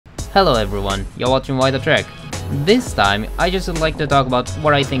Hello everyone, you're watching Why the Trek. This time, I just would like to talk about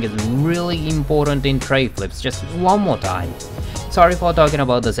what I think is really important in Treflips just one more time. Sorry for talking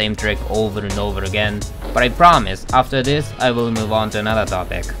about the same trick over and over again, but I promise after this I will move on to another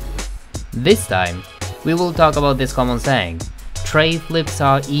topic. This time, we will talk about this common saying, Treflips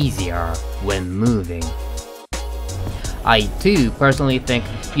are easier when moving. I too personally think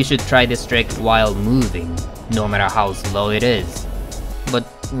you should try this trick while moving, no matter how slow it is. But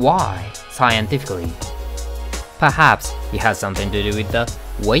why, scientifically? Perhaps it has something to do with the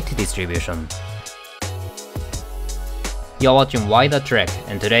weight distribution. You're watching Why the Trek,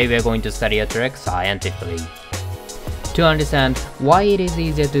 and today we are going to study a trick scientifically. To understand why it is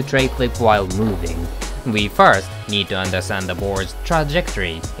easier to Treflip while moving, we first need to understand the board's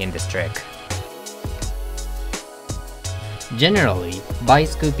trajectory in this trick. Generally, by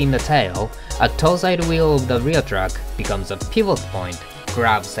scooping the tail, a toe-side wheel of the rear truck becomes a pivot point,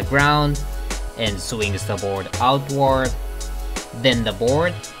 grabs the ground, and swings the board outward. Then the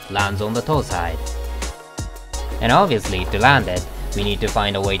board lands on the toe side. And obviously, to land it, we need to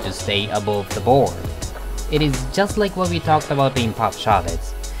find a way to stay above the board. It is just like what we talked about in Pop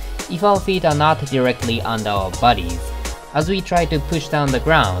Shabits. If our feet are not directly under our bodies, as we try to push down the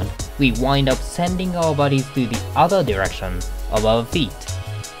ground, we wind up sending our bodies to the other direction of our feet.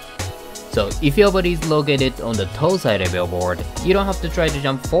 So if your body is located on the toe side of your board, you don't have to try to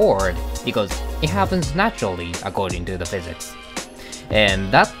jump forward because it happens naturally according to the physics. And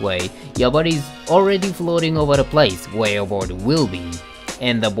that way, your body is already floating over the place where your board will be,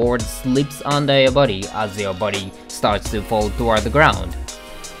 and the board slips under your body as your body starts to fall toward the ground.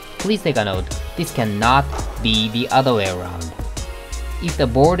 Please take a note, this cannot be the other way around. If the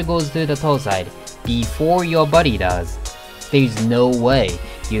board goes to the toe side before your body does, there's no way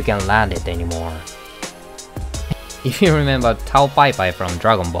you can land it anymore. If you remember Tao Pai Pai from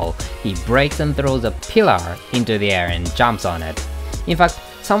Dragon Ball, he breaks and throws a pillar into the air and jumps on it. In fact,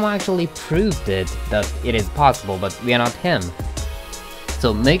 someone actually proved that it is possible, but we are not him.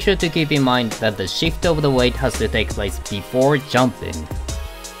 So make sure to keep in mind that the shift of the weight has to take place before jumping.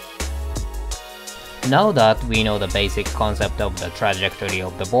 Now that we know the basic concept of the trajectory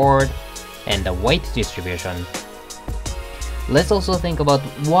of the board and the weight distribution, let's also think about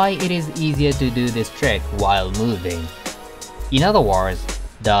why it is easier to do this trick while moving. In other words,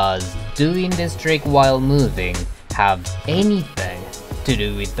 does doing this trick while moving have anything to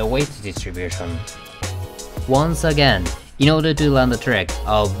do with the weight distribution? Once again, in order to learn the trick,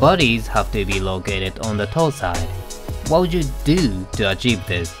 our bodies have to be located on the toe side. What would you do to achieve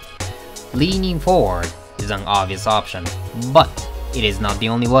this? Leaning forward is an obvious option, but it is not the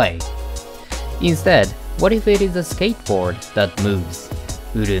only way. Instead, what if it is a skateboard that moves?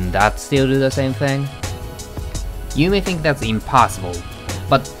 Wouldn't that still do the same thing? You may think that's impossible,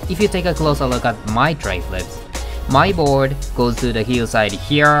 but if you take a closer look at my Treflips, my board goes to the heel side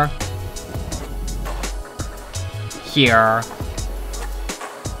here, here,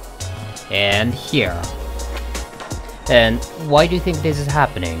 and here. And why do you think this is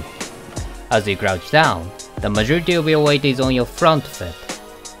happening? As you crouch down, the majority of your weight is on your front foot,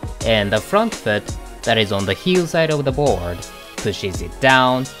 and the front foot that is on the heel side of the board pushes it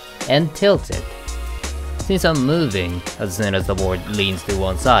down and tilts it. Since I'm moving, as soon as the board leans to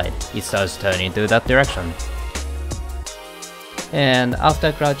one side, it starts turning to that direction. And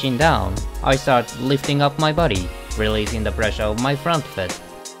after crouching down, I start lifting up my body, releasing the pressure of my front foot.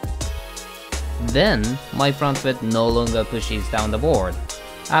 Then, my front foot no longer pushes down the board.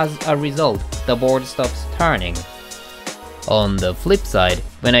 As a result, the board stops turning. On the flip side,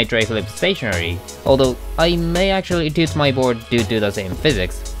 when I Treflip stationary, although I may actually tilt my board due to the same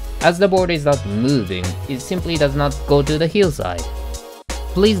physics, as the board is not moving, it simply does not go to the heel side.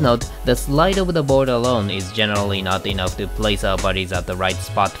 Please note, the slide of the board alone is generally not enough to place our bodies at the right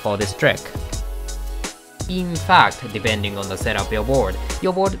spot for this trick. In fact, depending on the setup of your board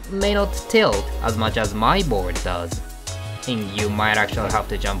may not tilt as much as my board does, and you might actually have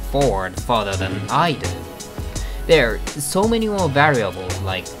to jump forward further than I do. There are so many more variables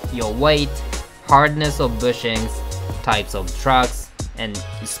like your weight, hardness of bushings, types of trucks, and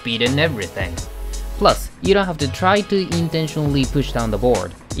speed and everything. Plus, you don't have to try to intentionally push down the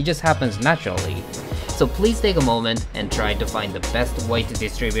board, it just happens naturally. So please take a moment and try to find the best weight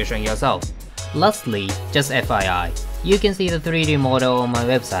distribution yourself. Lastly, just FYI, you can see the 3D model on my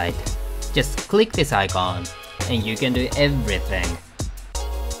website. Just click this icon, and you can do everything.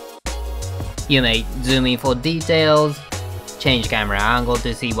 You may zoom in for details, change camera angle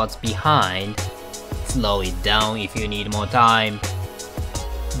to see what's behind, slow it down if you need more time,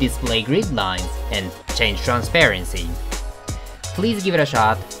 display grid lines, and change transparency. Please give it a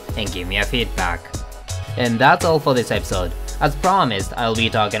shot and give me a feedback. And that's all for this episode. As promised, I'll be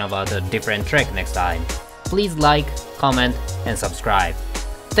talking about a different trick next time. Please like, comment, and subscribe.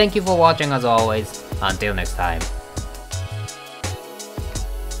 Thank you for watching as always. Until next time.